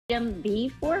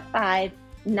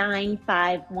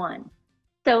B45951.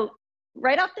 So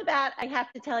right off the bat, I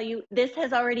have to tell you, this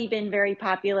has already been very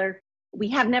popular. We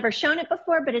have never shown it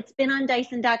before, but it's been on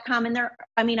Dyson.com and on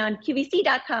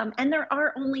QVC.com, and there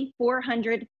are only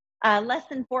 400, less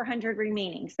than 400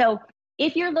 remaining. So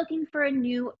if you're looking for a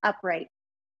new upright,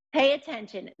 pay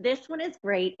attention. This one is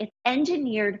great. It's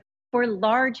engineered for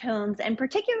large homes, and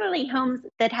particularly homes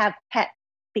that have pets,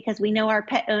 because we know our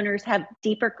pet owners have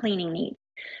deeper cleaning needs.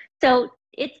 So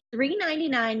it's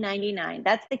 $399.99.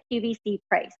 That's the QVC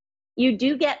price. You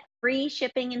do get free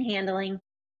shipping and handling,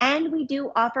 and we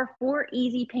do offer 4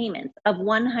 easy payments of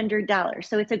 $100.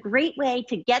 So it's a great way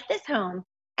to get this home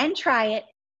and try it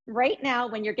right now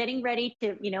when you're getting ready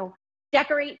to,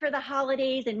 decorate for the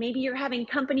holidays, and maybe you're having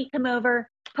company come over.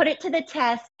 Put it to the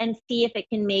test and see if it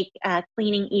can make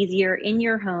cleaning easier in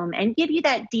your home and give you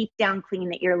that deep down clean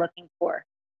that you're looking for.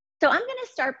 So I'm going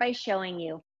to start by showing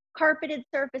you carpeted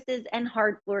surfaces and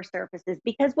hard floor surfaces,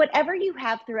 because whatever you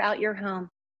have throughout your home,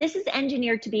 this is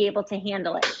engineered to be able to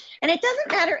handle it. And it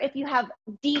doesn't matter if you have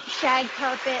deep shag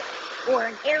carpet or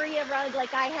an area rug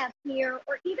like I have here,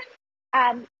 or even,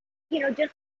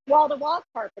 just wall-to-wall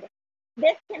carpeting.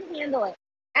 This can handle it.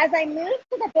 As I move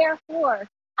to the bare floor,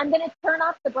 I'm going to turn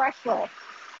off the brush roll.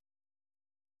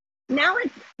 Now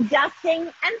it's dusting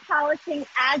and polishing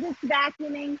as it's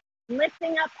vacuuming,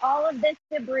 lifting up all of this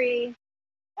debris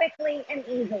quickly and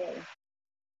easily.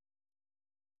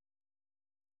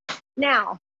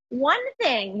 Now, one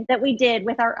thing that we did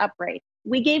with our uprights,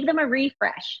 we gave them a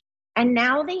refresh, and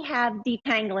now they have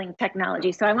detangling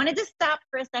technology. So I wanted to stop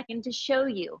for a second to show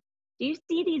you. Do you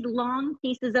see these long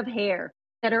pieces of hair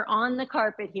that are on the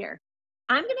carpet here?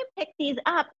 I'm going to pick these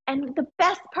up, and the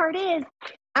best part is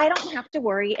I don't have to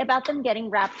worry about them getting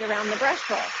wrapped around the brush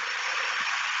roll.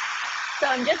 So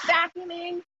I'm just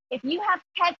vacuuming. If you have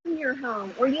pets in your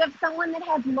home, or you have someone that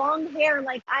has long hair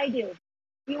like I do,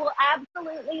 you will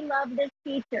absolutely love this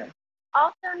feature.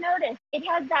 Also notice it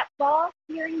has that ball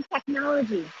steering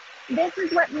technology. This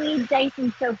is what made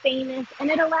Dyson so famous, and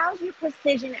it allows you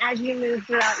precision as you move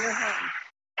throughout your home.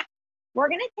 We're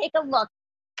going to take a look.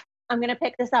 I'm going to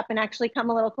pick this up and actually come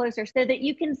a little closer so that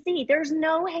you can see there's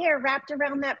no hair wrapped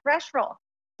around that brush roll.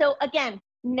 So again,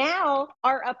 now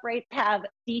our uprights have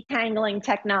detangling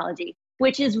technology,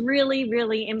 which is really,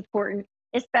 really important,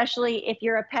 especially if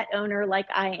you're a pet owner like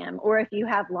I am, or if you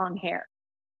have long hair.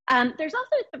 There's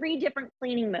also 3 different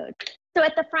cleaning modes. So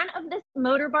at the front of this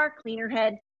motor bar cleaner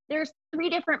head, there's 3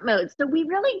 different modes. So we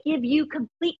really give you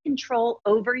complete control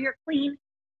over your clean,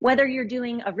 whether you're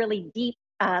doing a really deep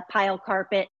pile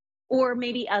carpet, or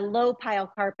maybe a low pile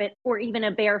carpet, or even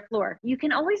a bare floor. You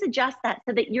can always adjust that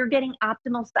so that you're getting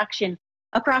optimal suction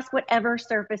across whatever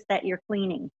surface that you're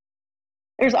cleaning.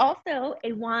 There's also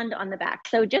a wand on the back.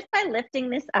 So just by lifting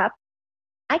this up,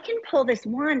 I can pull this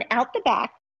wand out the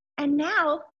back, and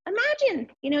now imagine,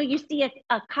 you see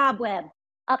a cobweb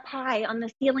up high on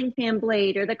the ceiling fan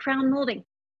blade or the crown molding.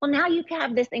 Well, now you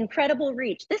have this incredible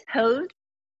reach. This hose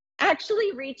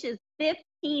actually reaches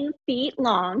 15 feet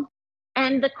long,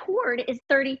 and the cord is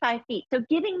 35 feet. So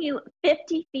giving you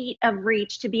 50 feet of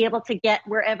reach to be able to get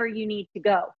wherever you need to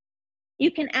go.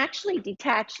 You can actually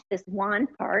detach this wand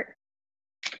part,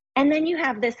 and then you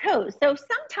have this hose. So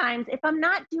sometimes if I'm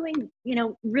not doing,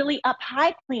 really up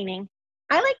high cleaning,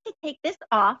 I like to take this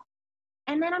off,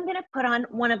 and then I'm going to put on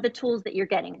one of the tools that you're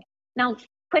getting. Now,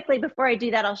 quickly before I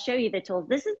do that, I'll show you the tools.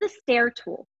 This is the stair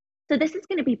tool. So this is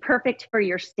going to be perfect for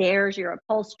your stairs, your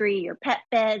upholstery, your pet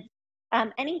beds,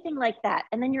 anything like that.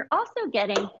 And then you're also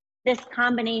getting this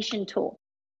combination tool.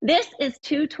 This is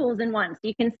 2 tools in one. So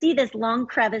you can see this long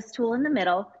crevice tool in the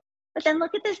middle, but then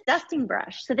look at this dusting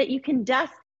brush so that you can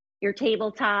dust your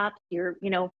tabletops, your,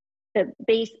 the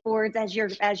baseboards as you're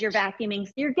vacuuming.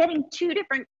 So you're getting 2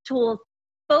 different tools,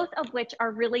 both of which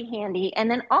are really handy. And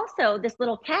then also this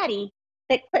little caddy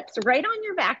that clips right on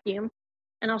your vacuum.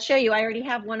 And I'll show you, I already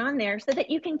have one on there so that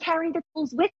you can carry the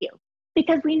tools with you.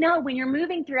 Because we know when you're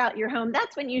moving throughout your home,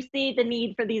 that's when you see the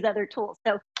need for these other tools.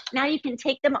 So now you can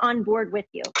take them on board with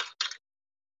you.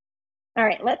 All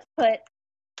right, let's put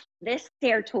this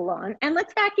stair tool on, and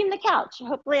let's vacuum the couch.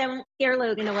 Hopefully I won't scare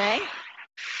Logan away.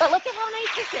 But look at how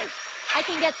nice this is. I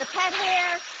can get the pet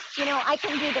hair, I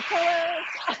can do the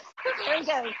pillows. There he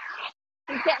goes.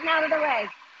 He's getting out of the way.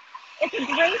 It's a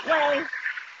great way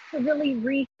to really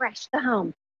refresh the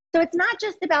home. So it's not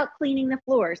just about cleaning the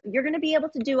floors. You're going to be able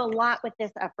to do a lot with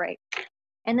this upright.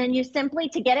 And then you simply,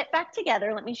 to get it back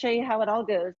together, let me show you how it all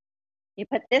goes. You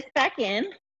put this back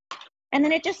in, and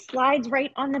then it just slides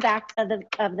right on the back of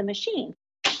the machine.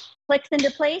 Clicks into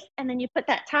place, and then you put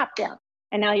that top down.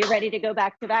 And now you're ready to go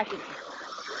back to vacuuming.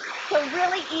 So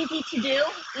really easy to do,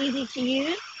 easy to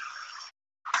use.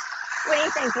 What do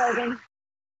you think, Logan?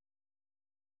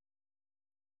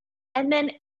 And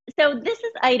then, so this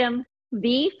is item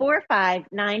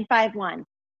B45951.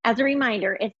 As a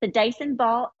reminder, it's the Dyson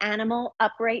Ball Animal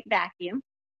Upright Vacuum.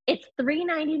 It's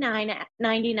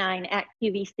 $399.99 at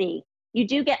QVC. You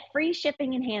do get free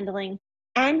shipping and handling,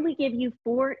 and we give you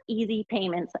 4 easy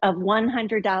payments of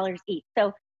 $100 each.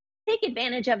 So take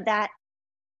advantage of that.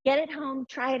 Get it home,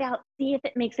 try it out, see if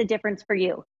it makes a difference for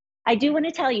you. I do want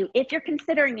to tell you, if you're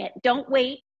considering it, don't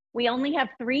wait. We only have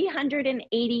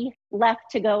 380 left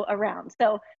to go around.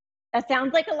 So that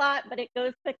sounds like a lot, but it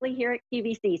goes quickly here at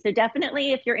QVC. So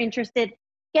definitely, if you're interested,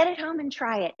 get it home and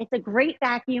try it. It's a great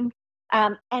vacuum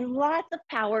and lots of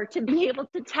power to be able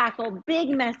to tackle big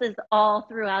messes all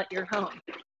throughout your home.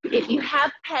 If you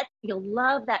have pets, you'll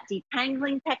love that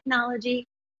detangling technology.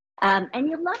 And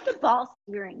you love the ball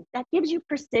steering. That gives you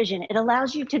precision. It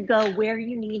allows you to go where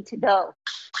you need to go.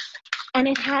 And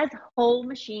it has whole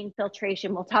machine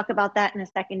filtration. We'll talk about that in a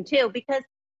second too, because,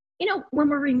 you know, when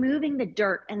we're removing the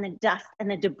dirt and the dust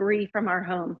and the debris from our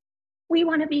home, we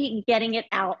want to be getting it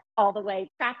out all the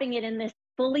way, trapping it in this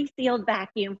fully sealed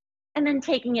vacuum, and then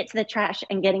taking it to the trash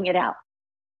and getting it out.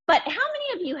 But how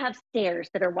many of you have stairs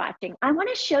that are watching? I want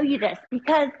to show you this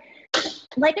because,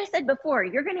 like I said before,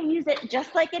 you're going to use it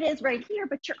just like it is right here,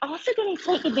 but you're also going to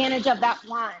take advantage of that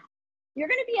wand. You're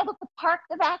going to be able to park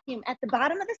the vacuum at the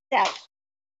bottom of the steps,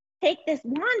 take this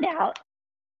wand out,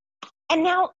 and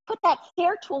now put that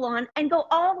stair tool on and go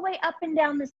all the way up and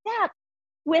down the steps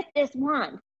with this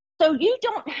wand. So you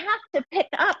don't have to pick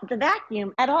up the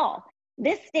vacuum at all.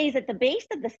 This stays at the base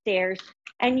of the stairs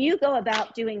and you go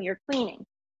about doing your cleaning.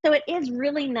 So it is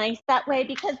really nice that way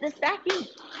because this vacuum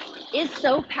is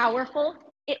so powerful.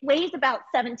 It weighs about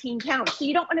 17 pounds. So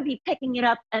you don't want to be picking it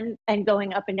up and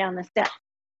going up and down the steps.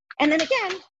 And then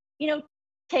again, you know,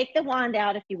 take the wand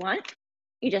out if you want.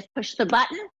 You just push the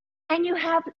button and you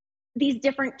have these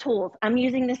different tools. I'm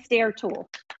using the stair tool.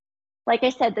 Like I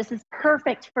said, this is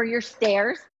perfect for your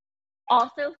stairs,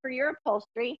 also for your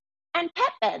upholstery and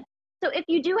pet beds. So if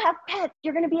you do have pets,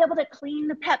 you're going to be able to clean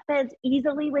the pet beds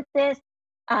easily with this.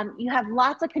 You have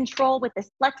lots of control with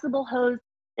this flexible hose.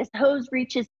 This hose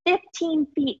reaches 15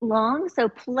 feet long, so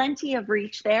plenty of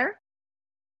reach there.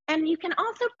 And you can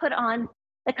also put on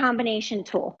the combination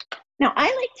tool. Now, I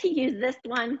like to use this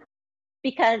one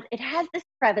because it has this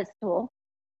crevice tool.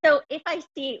 So if I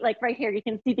see, like right here, you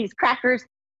can see these crackers,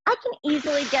 I can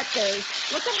easily get those.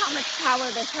 Look at how much power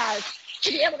this has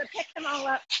to be able to pick them all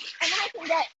up, and I can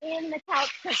get in the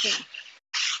couch cushion.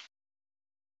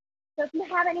 So if you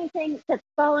have anything that's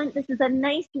fallen, this is a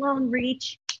nice long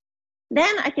reach.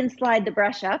 Then I can slide the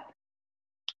brush up.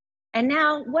 And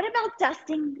now, what about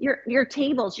dusting your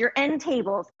tables, your end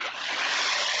tables?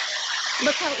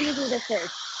 Look how easy this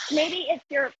is. Maybe it's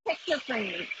your picture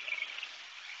frame.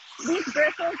 These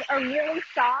bristles are really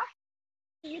soft,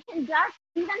 so you can dust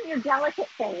even your delicate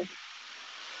things,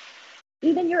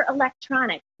 even your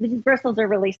electronics. These bristles are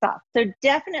really soft. So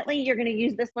definitely you're going to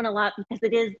use this one a lot because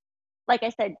it is, like I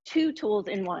said, 2 tools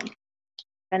in one.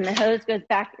 Then the hose goes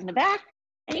back in the back,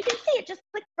 and you can see it just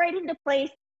clicks right into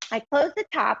place. I close the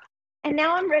top, and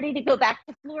now I'm ready to go back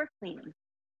to floor cleaning.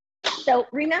 So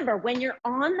remember, when you're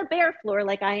on the bare floor,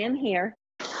 like I am here,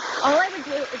 all I would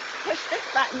do is push this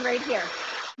button right here.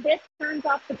 This turns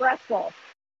off the brush roll.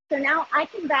 So now I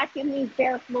can vacuum these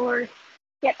bare floors,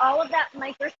 get all of that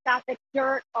microscopic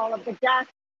dirt, all of the dust.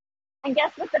 And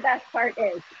guess what the best part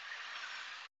is?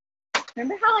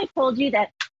 Remember how I told you that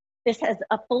this has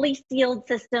a fully sealed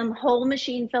system, whole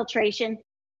machine filtration?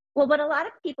 Well, what a lot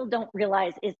of people don't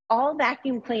realize is all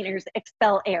vacuum cleaners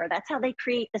expel air. That's how they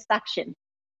create the suction.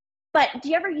 But do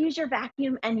you ever use your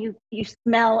vacuum and you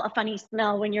smell a funny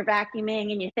smell when you're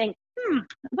vacuuming and you think,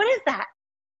 what is that?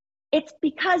 It's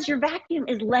because your vacuum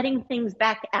is letting things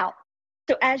back out.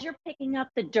 So as you're picking up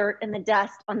the dirt and the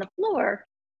dust on the floor,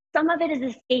 some of it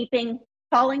is escaping,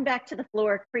 falling back to the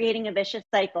floor, creating a vicious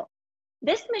cycle.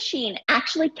 This machine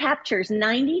actually captures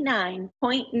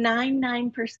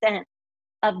 99.99%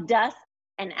 of dust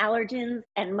and allergens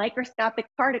and microscopic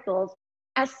particles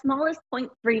as small as 0.3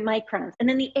 microns. And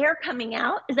then the air coming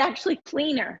out is actually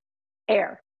cleaner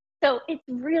air. So it's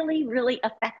really, really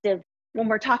effective when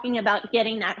we're talking about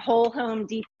getting that whole home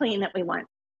deep clean that we want.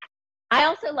 I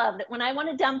also love that when I want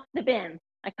to dump the bin,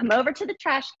 I come over to the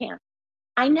trash can.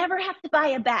 I never have to buy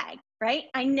a bag, right?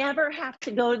 I never have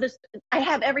to go to this. I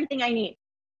have everything I need.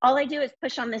 All I do is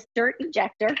push on this dirt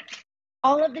ejector.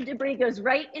 All of the debris goes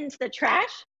right into the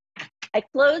trash. I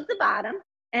close the bottom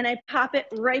and I pop it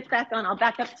right back on. I'll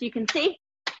back up so you can see.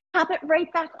 Pop it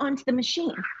right back onto the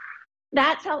machine.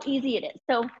 That's how easy it is.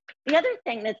 So the other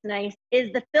thing that's nice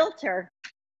is the filter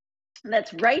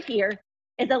that's right here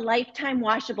is a lifetime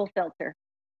washable filter.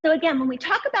 So again, when we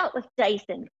talk about with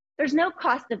Dyson, there's no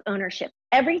cost of ownership.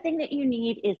 Everything that you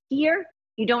need is here.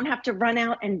 You don't have to run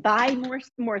out and buy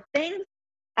more things.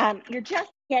 You're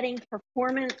just getting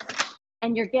performance,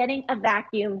 and you're getting a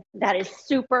vacuum that is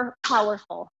super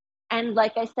powerful. And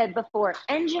like I said before,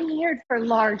 engineered for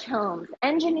large homes,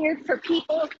 engineered for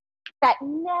people that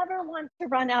never want to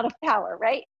run out of power,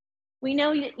 right? We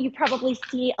know you probably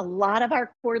see a lot of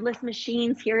our cordless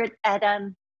machines here at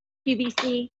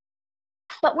QVC,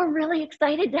 but we're really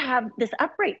excited to have this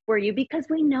upgrade for you because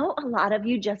we know a lot of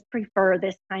you just prefer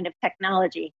this kind of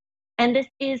technology. And this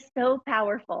is so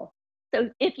powerful. So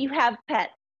if you have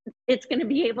pets, it's going to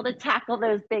be able to tackle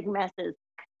those big messes.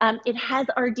 It has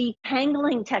our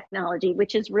detangling technology,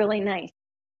 which is really nice.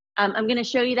 I'm going to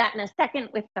show you that in a second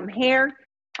with some hair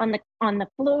on the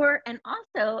floor and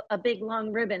also a big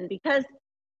long ribbon, because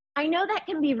I know that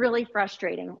can be really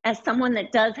frustrating. As someone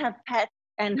that does have pets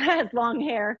and has long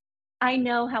hair, I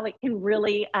know how it can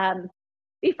really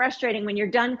be frustrating when you're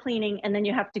done cleaning and then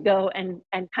you have to go and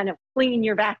kind of clean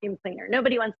your vacuum cleaner.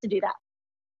 Nobody wants to do that.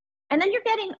 And then you're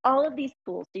getting all of these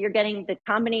tools. So you're getting the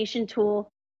combination tool.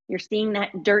 You're seeing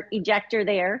that dirt ejector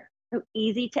there, so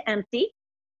easy to empty.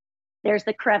 There's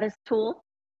the crevice tool,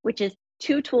 which is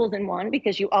 2 tools in one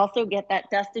because you also get that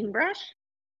dusting brush.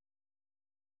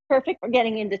 Perfect for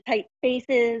getting into tight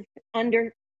spaces,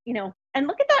 under, and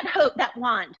look at that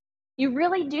wand. You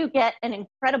really do get an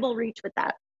incredible reach with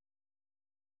that.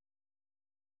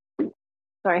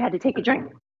 Sorry, I had to take a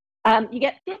drink. You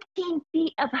get 15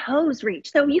 feet of hose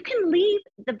reach. So you can leave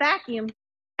the vacuum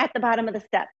at the bottom of the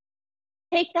step.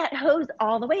 Take that hose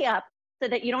all the way up so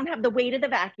that you don't have the weight of the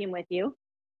vacuum with you,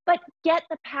 but get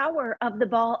the power of the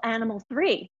Ball Animal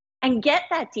 3 and get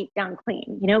that deep down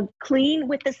clean. Clean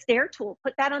with the stair tool.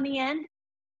 Put that on the end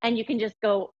and you can just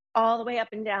go all the way up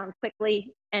and down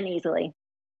quickly and easily.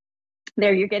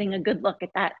 There, you're getting a good look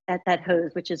at that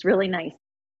hose, which is really nice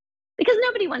because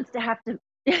nobody wants to have to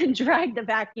drag the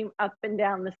vacuum up and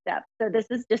down the steps. So this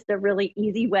is just a really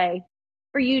easy way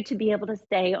for you to be able to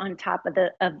stay on top of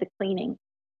the cleaning.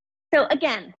 So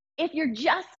again, if you're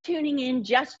just tuning in,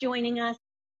 just joining us,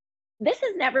 this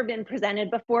has never been presented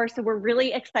before, so we're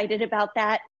really excited about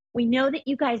that. We know that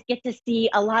you guys get to see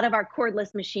a lot of our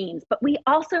cordless machines, but we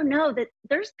also know that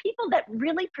there's people that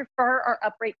really prefer our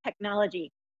upright technology.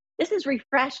 This is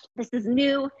refreshed, this is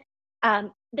new.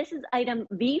 This is item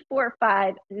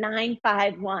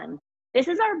V45951. This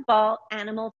is our Ball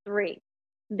Animal 3.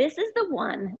 This is the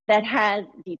one that has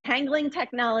detangling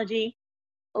technology,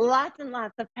 lots and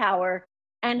lots of power,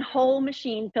 and whole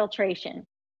machine filtration.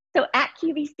 So at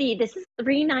QVC, this is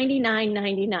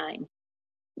 $399.99.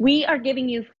 We are giving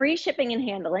you free shipping and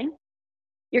handling.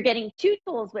 You're getting 2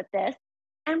 tools with this,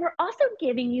 and we're also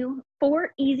giving you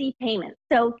 4 easy payments.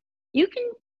 So you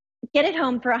can get it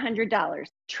home for $100.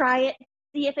 Try it,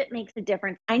 see if it makes a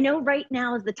difference. I know right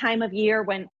now is the time of year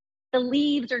when the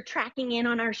leaves are tracking in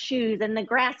on our shoes and the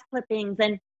grass clippings,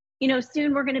 and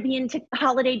soon we're going to be into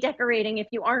holiday decorating if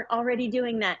you aren't already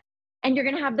doing that. And you're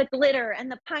going to have the glitter and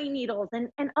the pine needles and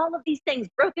all of these things,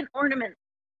 broken ornaments.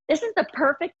 This is the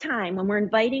perfect time when we're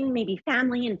inviting maybe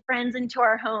family and friends into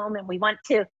our home and we want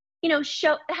to,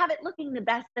 have it looking the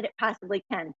best that it possibly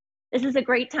can. This is a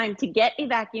great time to get a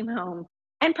vacuum home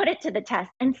and put it to the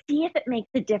test and see if it makes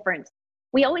a difference.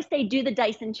 We always say, do the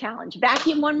Dyson challenge.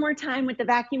 Vacuum one more time with the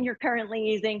vacuum you're currently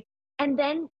using, and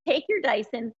then take your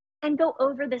Dyson and go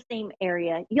over the same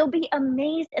area. You'll be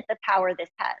amazed at the power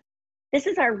this has. This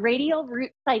is our radial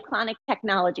root cyclonic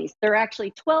technologies. There are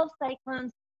actually 12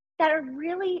 cyclones that are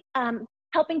really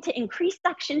helping to increase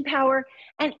suction power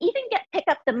and even pick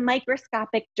up the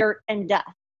microscopic dirt and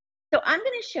dust. So I'm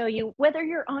going to show you whether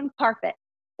you're on carpet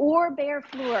or bare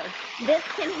floor, this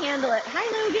can handle it.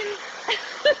 Hi, Logan.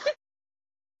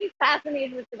 He's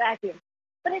fascinated with the vacuum.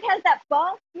 But it has that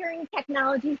ball steering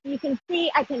technology, so you can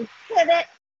see I can pivot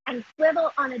and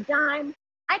swivel on a dime.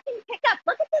 I can pick up,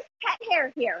 look at this pet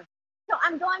hair here. So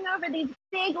I'm going over these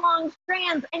big long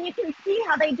strands, and you can see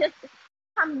how they just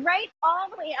come right all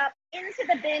the way up into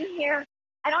the bin here.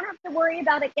 I don't have to worry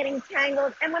about it getting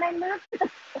tangled. And when I move to the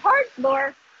hard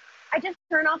floor, I just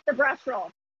turn off the brush roll.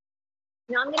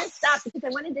 Now I'm going to stop because I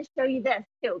wanted to show you this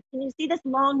too. Can you see this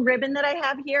long ribbon that I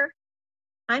have here?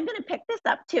 I'm going to pick this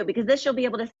up too because this you'll be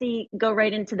able to see go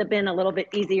right into the bin a little bit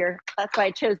easier. That's why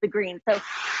I chose the green. So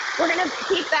we're going to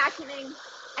keep vacuuming,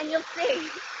 and you'll see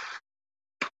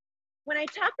when I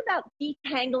talk about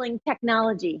detangling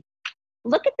technology,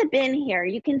 look at the bin here.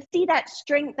 You can see that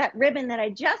string, that ribbon that I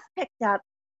just picked up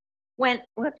went,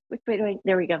 whoops, which way do I,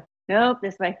 there we go. Nope,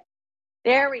 this way.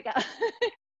 There we go.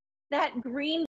 That green